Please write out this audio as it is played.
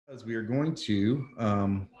Because we are going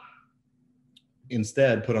to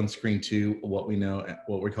instead put on screen two what we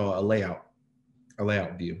call a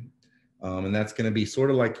layout view. And that's going to be sort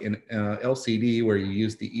of like an LCD where you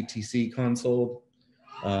use the ETC console,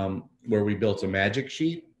 where we built a magic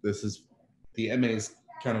sheet. This is the MA's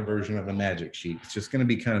kind of version of a magic sheet. It's just going to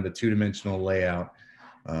be kind of a two-dimensional layout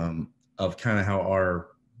of kind of how our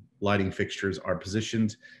lighting fixtures are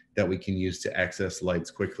positioned that we can use to access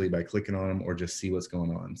lights quickly by clicking on them or just see what's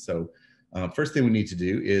going on. So first thing we need to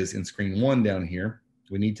do is in screen one down here,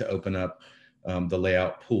 we need to open up the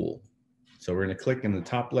layout pool. So we're going to click in the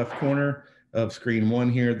top left corner of screen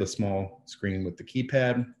one here, the small screen with the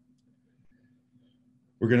keypad.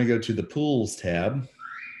 We're going to go to the Pools tab,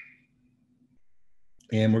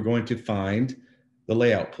 and we're going to find the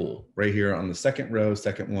layout pool right here on the second row,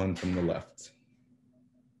 second one from the left,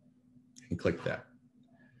 and click that.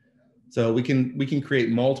 So we can create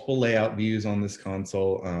multiple layout views on this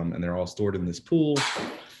console, and they're all stored in this pool.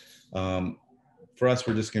 For us,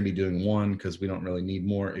 we're just going to be doing one because we don't really need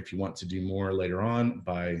more. If you want to do more later on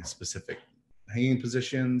by specific hanging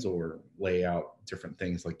positions or lay out different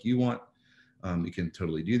things like you want, you can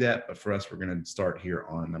totally do that. But for us, we're going to start here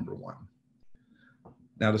on number one.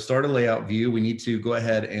 Now to start a layout view, we need to go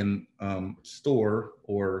ahead and store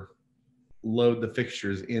or load the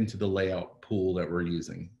fixtures into the layout pool that we're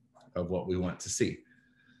using of what we want to see.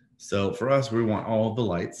 So for us, we want all of the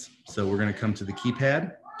lights. So we're going to come to the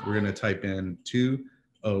keypad. We're going to type in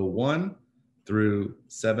 201 through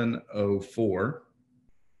 704,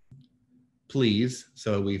 please.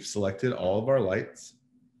 So we've selected all of our lights.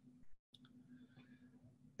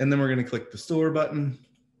 And then we're going to click the store button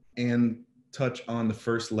and touch on the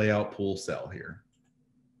first layout pool cell here.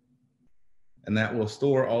 And that will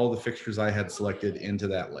store all the fixtures I had selected into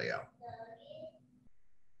that layout.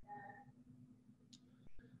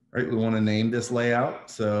 All right, we want to name this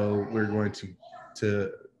layout. So we're going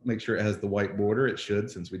to make sure it has the white border. It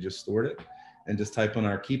should, since we just stored it. And just type on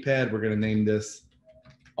our keypad. We're going to name this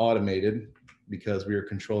automated because we are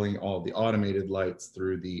controlling all the automated lights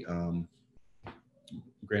through the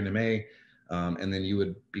GrandMA. And then you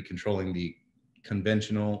would be controlling the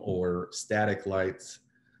conventional or static lights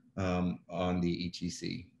on the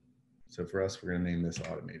ETC. So for us, we're going to name this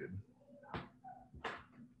automated.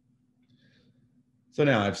 So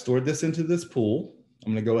now I've stored this into this pool.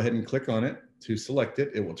 I'm going to go ahead and click on it to select it.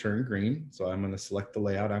 It will turn green. So I'm going to select the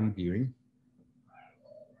layout I'm viewing.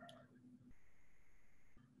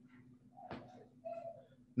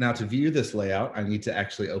 Now to view this layout, I need to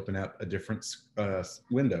actually open up a different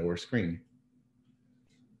window or screen.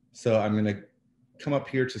 So I'm going to come up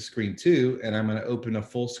here to screen two, and I'm going to open a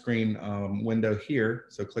full screen window here.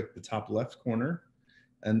 So click the top left corner,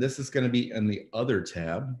 and this is going to be in the other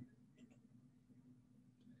tab.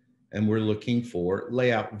 And we're looking for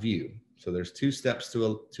layout view. So there's two steps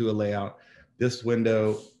to a layout. This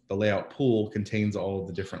window, the layout pool, contains all of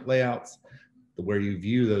the different layouts. Where you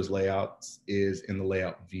view those layouts is in the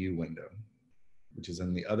layout view window, which is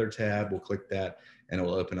in the other tab. We'll click that and it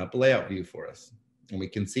will open up a layout view for us. And we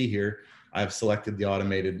can see here, I've selected the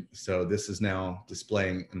automated. So this is now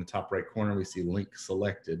displaying in the top right corner. We see link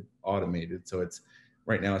selected automated. So it's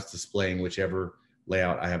right now it's displaying whichever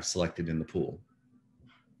layout I have selected in the pool.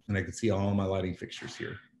 And I can see all my lighting fixtures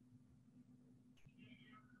here.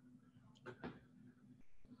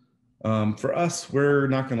 For us, we're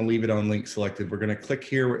not going to leave it on link selected. We're going to click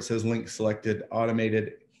here where it says link selected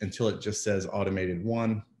automated until it just says automated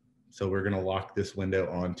one. So we're going to lock this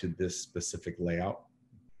window onto this specific layout.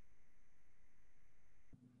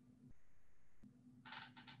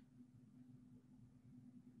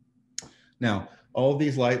 Now, all of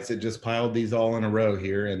these lights, it just piled these all in a row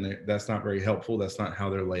here, and that's not very helpful. That's not how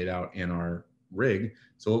they're laid out in our rig.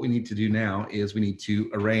 So what we need to do now is we need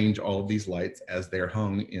to arrange all of these lights as they're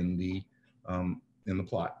hung in the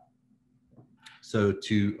plot. So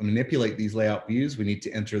to manipulate these layout views, we need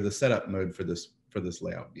to enter the setup mode for this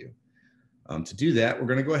layout view. To do that, we're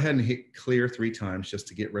going to go ahead and hit clear 3 times just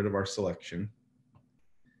to get rid of our selection.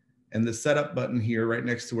 And the setup button here, right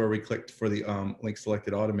next to where we clicked for the link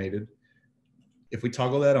selected automated, if we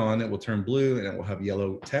toggle that on, it will turn blue and it will have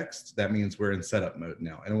yellow text. That means we're in setup mode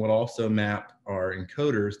now. And it will also map our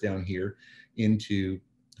encoders down here into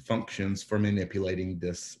functions for manipulating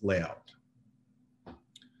this layout.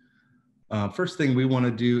 First thing we want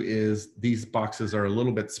to do is these boxes are a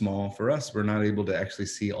little bit small for us. We're not able to actually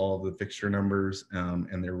see all of the fixture numbers,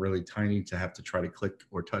 and they're really tiny to have to try to click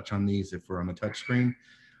or touch on these if we're on a touch screen.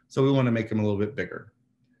 So we want to make them a little bit bigger.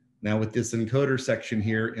 Now with this encoder section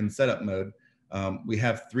here in setup mode, we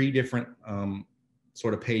have 3 different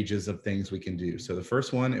sort of pages of things we can do. So the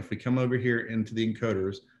first one, if we come over here into the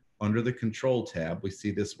encoders, under the control tab, we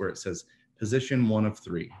see this where it says position 1 of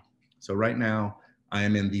 3. So right now I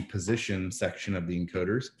am in the position section of the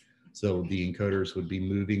encoders. So the encoders would be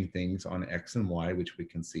moving things on X and Y, which we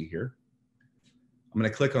can see here. I'm going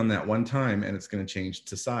to click on that one time and it's going to change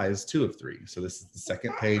to size 2 of 3. So this is the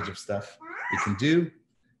second page of stuff we can do,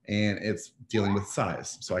 and it's dealing with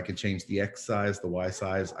size. So I can change the X size, the Y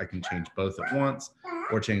size. I can change both at once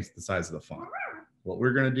or change the size of the font. What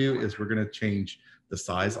we're going to do is we're going to change the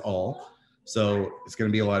size all. So it's going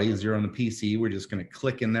to be a lot easier on the PC. We're just going to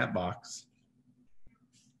click in that box.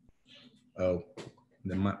 Oh,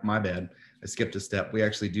 then my bad. I skipped a step. We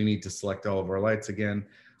actually do need to select all of our lights again.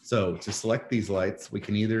 So to select these lights, we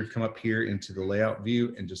can either come up here into the layout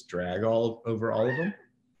view and just drag over all of them,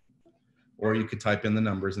 or you could type in the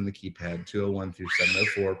numbers in the keypad, 201 through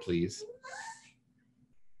 704, please.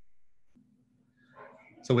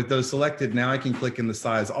 So with those selected, now I can click in the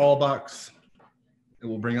size all box. It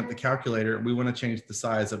will bring up the calculator. We want to change the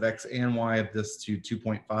size of X and Y of this to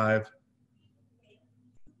 2.5.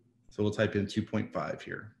 So we'll type in 2.5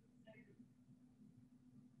 here.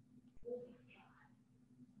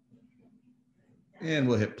 And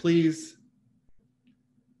we'll hit please.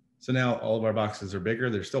 So now all of our boxes are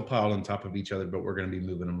bigger. They're still piled on top of each other, but we're going to be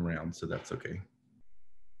moving them around, so that's okay.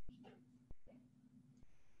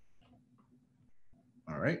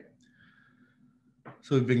 All right.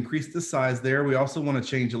 So we've increased the size there. We also want to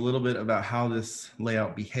change a little bit about how this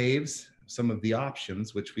layout behaves. Some of the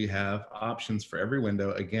options, which we have options for every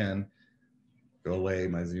window. Again, go away,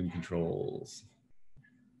 my zoom controls.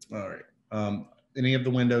 All right. Any of the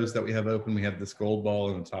windows that we have open, we have this gold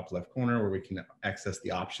ball in the top left corner where we can access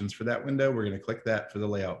the options for that window. We're going to click that for the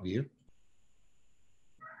layout view.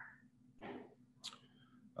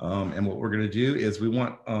 And what we're going to do is we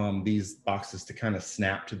want these boxes to kind of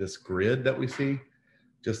snap to this grid that we see,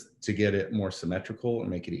 just to get it more symmetrical and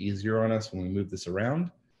make it easier on us when we move this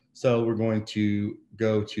around. So we're going to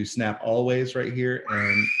go to snap always right here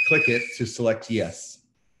and click it to select yes.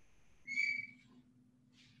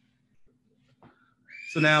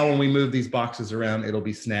 So now when we move these boxes around, it'll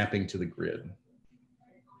be snapping to the grid.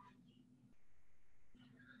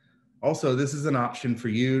 Also, this is an option for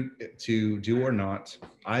you to do or not.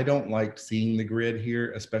 I don't like seeing the grid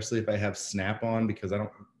here, especially if I have snap on, because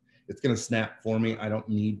it's going to snap for me. I don't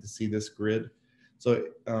need to see this grid. So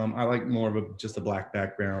I like more of just a black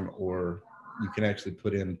background, or you can actually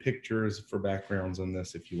put in pictures for backgrounds on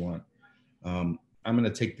this if you want. I'm going to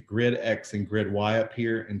take the grid X and grid Y up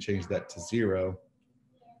here and change that to 0.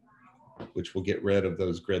 Which will get rid of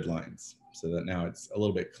those grid lines so that now it's a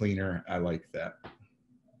little bit cleaner. I like that.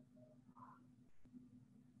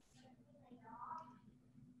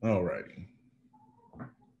 All righty.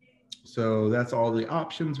 So that's all the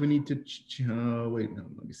options we need to, wait, no,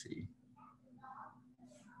 let me see.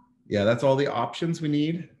 Yeah, that's all the options we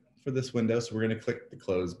need for this window. So we're going to click the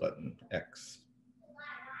close button, X.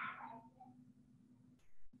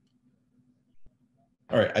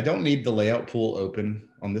 All right, I don't need the layout pool open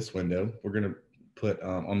on this window. We're going to put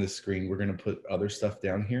on this screen, we're going to put other stuff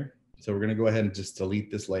down here. So we're going to go ahead and just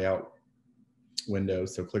delete this layout window.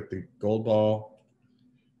 So click the gold ball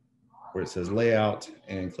where it says layout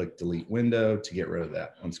and click delete window to get rid of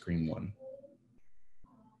that on screen 1.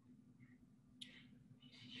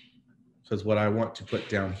 Because what I want to put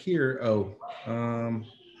down here,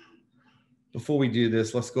 before we do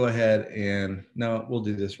this, let's go ahead and, no, we'll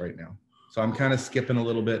do this right now. So I'm kind of skipping a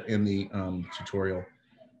little bit in the tutorial.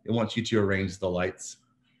 It wants you to arrange the lights,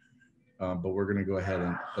 but we're going to go ahead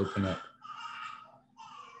and open up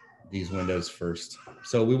these windows first.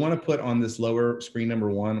 So we want to put on this lower screen number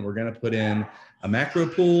 1, we're going to put in a macro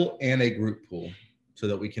pool and a group pool so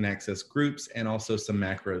that we can access groups and also some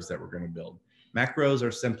macros that we're going to build. Macros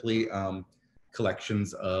are simply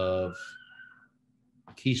collections of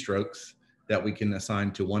keystrokes that we can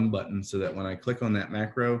assign to one button so that when I click on that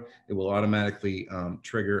macro, it will automatically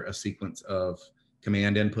trigger a sequence of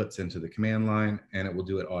command inputs into the command line, and it will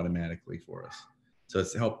do it automatically for us. So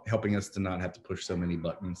it's helping us to not have to push so many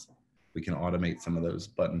buttons. We can automate some of those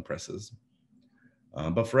button presses.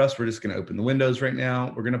 But for us, we're just going to open the windows right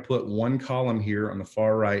now. We're going to put one column here on the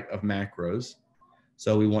far right of macros.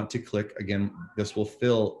 So we want to click, again, this will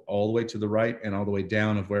fill all the way to the right and all the way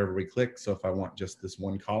down of wherever we click. So if I want just this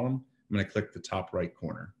one column, I'm going to click the top right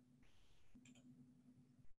corner.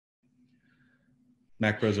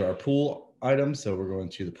 Macros are our pool items. So we're going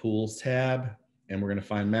to the pools tab and we're going to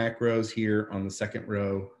find macros here on the second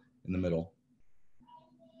row in the middle.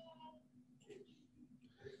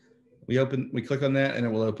 We click on that and it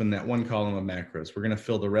will open that one column of macros. We're going to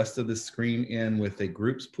fill the rest of the screen in with a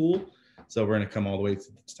groups pool. So we're going to come all the way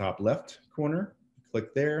to the top left corner,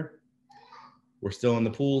 Click there. We're still in the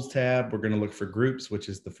pools tab. We're going to look for groups, which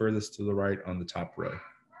is the furthest to the right on the top row.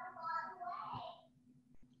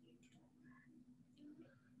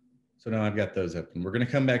 So now I've got those open. We're going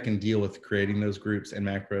to come back and deal with creating those groups and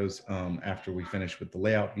macros after we finish with the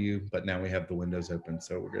layout view, but now we have the windows open,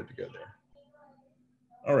 so we're good to go there.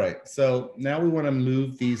 All right, so now we want to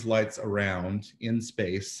move these lights around in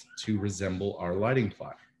space to resemble our lighting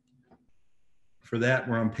plot. For that,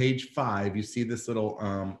 we're on page 5. You see this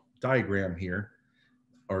little diagram here,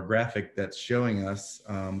 or graphic that's showing us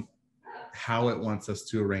how it wants us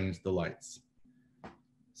to arrange the lights.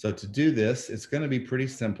 So to do this, it's going to be pretty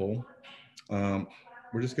simple.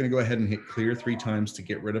 We're just going to go ahead and hit clear 3 times to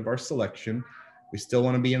get rid of our selection. We still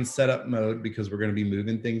want to be in setup mode because we're going to be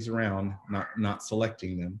moving things around, not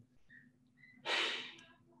selecting them.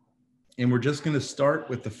 And we're just going to start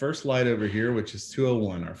with the first light over here, which is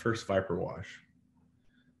 201, our first Viper wash.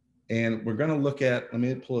 And we're going to look at, let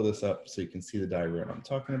me pull this up so you can see the diagram I'm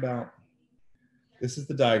talking about. This is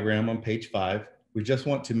the diagram on page 5. We just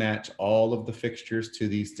want to match all of the fixtures to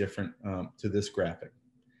these different, to this graphic.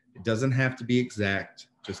 It doesn't have to be exact,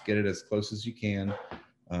 just get it as close as you can.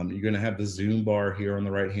 You're going to have the zoom bar here on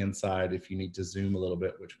the right-hand side if you need to zoom a little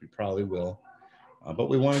bit, which we probably will. But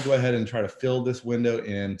we want to go ahead and try to fill this window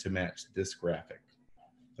in to match this graphic.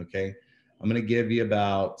 Okay, I'm going to give you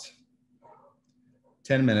about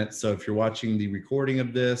 10 minutes. So if you're watching the recording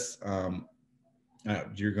of this,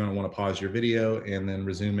 you're going to want to pause your video and then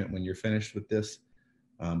resume it when you're finished with this.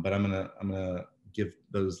 But I'm gonna give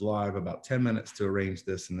those live about 10 minutes to arrange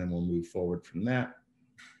this, and then we'll move forward from that.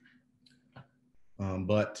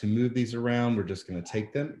 But to move these around, we're just going to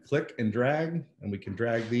take them, click and drag, and we can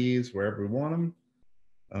drag these wherever we want them.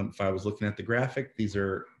 If I was looking at the graphic, these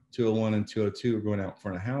are 201 and 202 are going out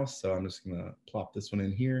front of house. So I'm just going to plop this one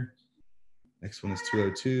in here. Next one is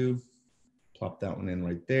 202. Plop that one in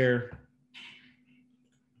right there,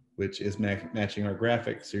 which is matching our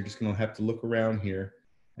graphic. So you're just going to have to look around here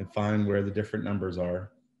and find where the different numbers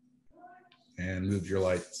are and move your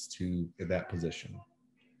lights to that position.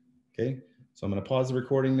 Okay, so I'm going to pause the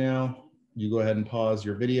recording now. You go ahead and pause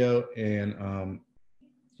your video and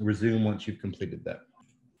resume once you've completed that.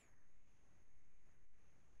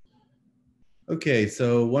 Okay,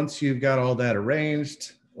 so once you've got all that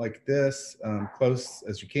arranged like this, close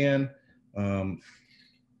as you can, go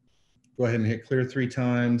ahead and hit clear 3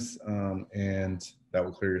 times, and that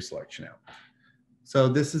will clear your selection out. So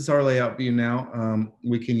this is our layout view now.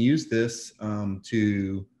 We can use this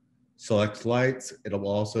to select lights. It'll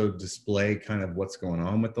also display kind of what's going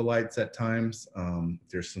on with the lights at times.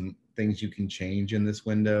 There's some things you can change in this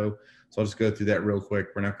window. So I'll just go through that real quick.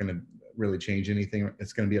 We're not going to really change anything.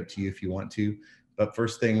 It's going to be up to you if you want to. But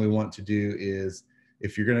first thing we want to do is,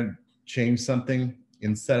 if you're going to change something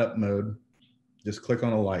in setup mode, just click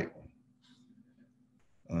on a light.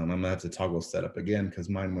 I'm going to have to toggle setup again because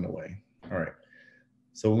mine went away. All right.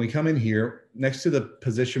 So when we come in here, next to the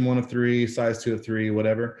position 1 of 3, size 2 of 3,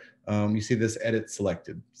 whatever, you see this edit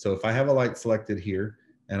selected. So if I have a light selected here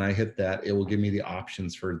and I hit that, it will give me the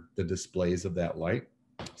options for the displays of that light.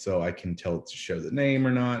 So I can tell it to show the name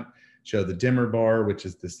or not, show the dimmer bar, which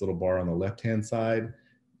is this little bar on the left-hand side,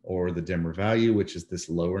 or the dimmer value, which is this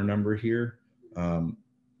lower number here.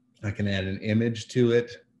 I can add an image to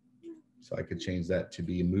it. So I could change that to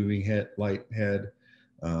be a moving light head,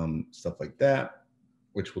 stuff like that,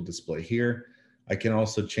 which will display here. I can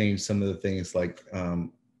also change some of the things like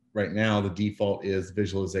right now, the default is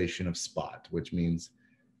visualization of spot, which means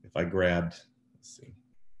if I grabbed, let's see,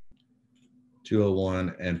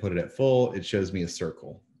 201 and put it at full, it shows me a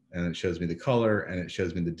circle and it shows me the color and it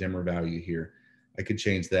shows me the dimmer value here. I could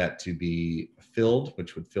change that to be filled,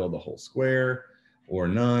 which would fill the whole square, or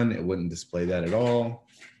none. It wouldn't display that at all.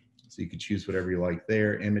 So you could choose whatever you like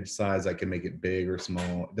there. Image size, I can make it big or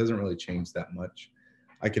small. It doesn't really change that much.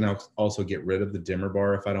 I can also get rid of the dimmer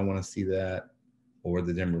bar if I don't want to see that, or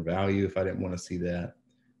the dimmer value if I didn't want to see that.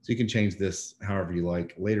 So you can change this however you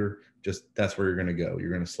like later. Just that's where you're going to go.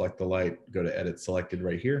 You're going to select the light, go to edit selected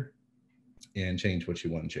right here, and change what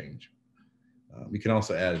you want to change. You can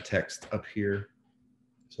also add a text up here.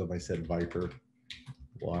 So if I said Viper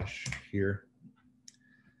wash here,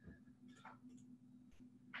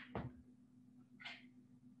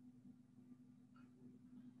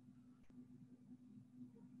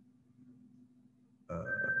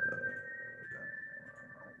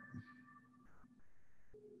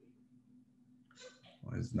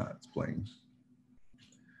 why is it not displaying?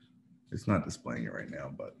 It's not displaying it right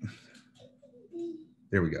now, but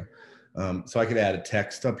there we go. So I could add a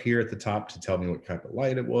text up here at the top to tell me what type of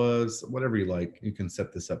light it was, whatever you like. You can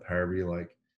set this up however you like.